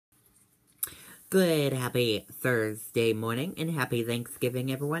Good, happy Thursday morning, and happy Thanksgiving,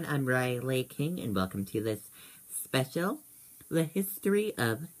 everyone. I'm Riley King, and welcome to this special, The History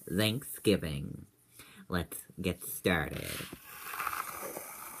of Thanksgiving. Let's get started.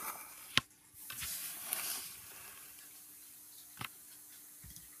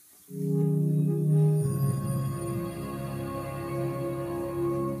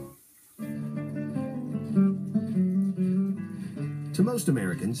 To most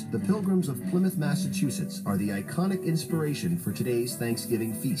Americans, the Pilgrims of Plymouth, Massachusetts are the iconic inspiration for today's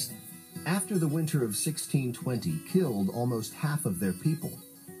Thanksgiving feast. After the winter of 1620 killed almost half of their people,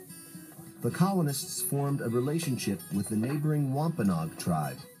 the colonists formed a relationship with the neighboring Wampanoag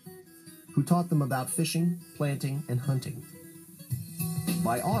tribe, who taught them about fishing, planting, and hunting.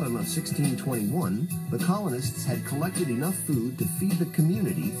 By autumn of 1621, the colonists had collected enough food to feed the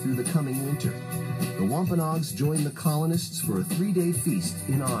community through the coming winter. The Wampanoags joined the colonists for a 3-day feast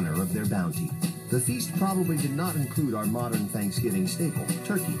in honor of their bounty. The feast probably did not include our modern Thanksgiving staple,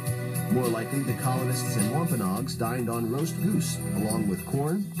 turkey. More likely, the colonists and Wampanoags dined on roast goose, along with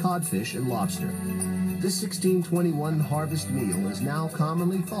corn, codfish, and lobster. This 1621 harvest meal is now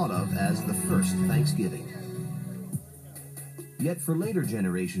commonly thought of as the first Thanksgiving. Yet for later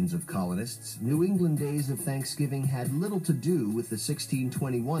generations of colonists, New England days of Thanksgiving had little to do with the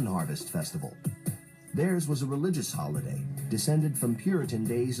 1621 harvest festival. Theirs was a religious holiday, descended from Puritan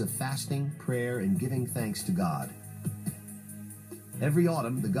days of fasting, prayer, and giving thanks to God. Every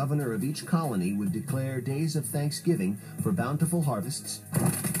autumn, the governor of each colony would declare days of thanksgiving for bountiful harvests,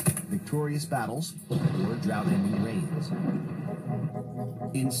 victorious battles, or drought-ending rains.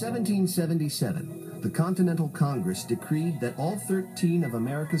 In 1777, the Continental Congress decreed that all 13 of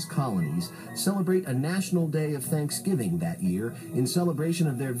America's colonies celebrate a national day of Thanksgiving that year in celebration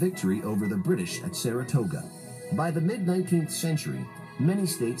of their victory over the British at Saratoga. By the mid-19th century, many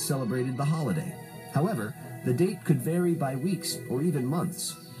states celebrated the holiday. However, the date could vary by weeks or even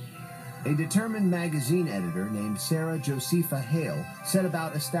months. A determined magazine editor named Sarah Josepha Hale set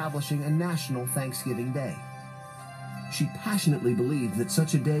about establishing a national Thanksgiving Day. She passionately believed that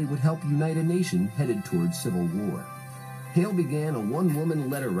such a day would help unite a nation headed towards civil war. Hale began a one-woman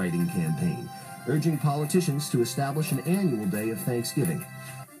letter-writing campaign, urging politicians to establish an annual day of Thanksgiving.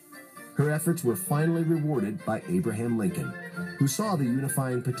 Her efforts were finally rewarded by Abraham Lincoln, who saw the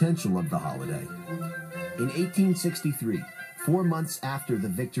unifying potential of the holiday. In 1863, 4 months after the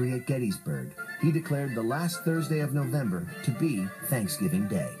victory at Gettysburg, he declared the last Thursday of November to be Thanksgiving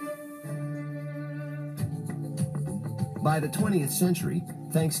Day. By the 20th century,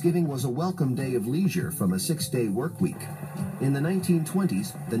 Thanksgiving was a welcome day of leisure from a 6-day work week. In the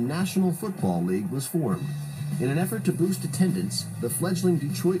 1920s, the National Football League was formed. In an effort to boost attendance, the fledgling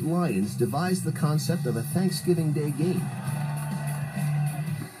Detroit Lions devised the concept of a Thanksgiving Day game.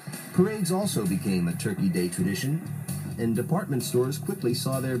 Parades also became a Turkey Day tradition, and department stores quickly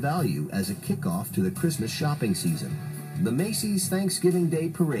saw their value as a kickoff to the Christmas shopping season. The Macy's Thanksgiving Day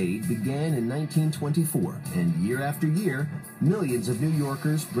Parade began in 1924, and year after year, millions of New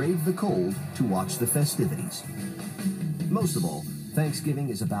Yorkers braved the cold to watch the festivities. Most of all, Thanksgiving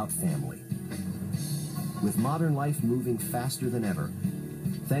is about family. With modern life moving faster than ever,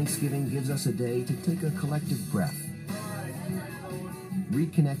 Thanksgiving gives us a day to take a collective breath,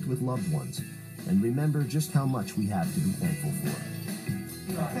 reconnect with loved ones, and remember just how much we have to be thankful for.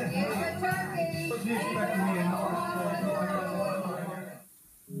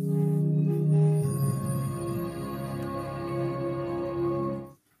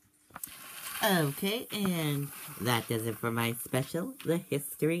 Okay, and that does it for my special, The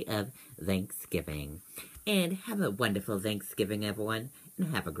History of Thanksgiving. And have a wonderful Thanksgiving, everyone,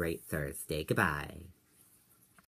 and have a great Thursday. Goodbye.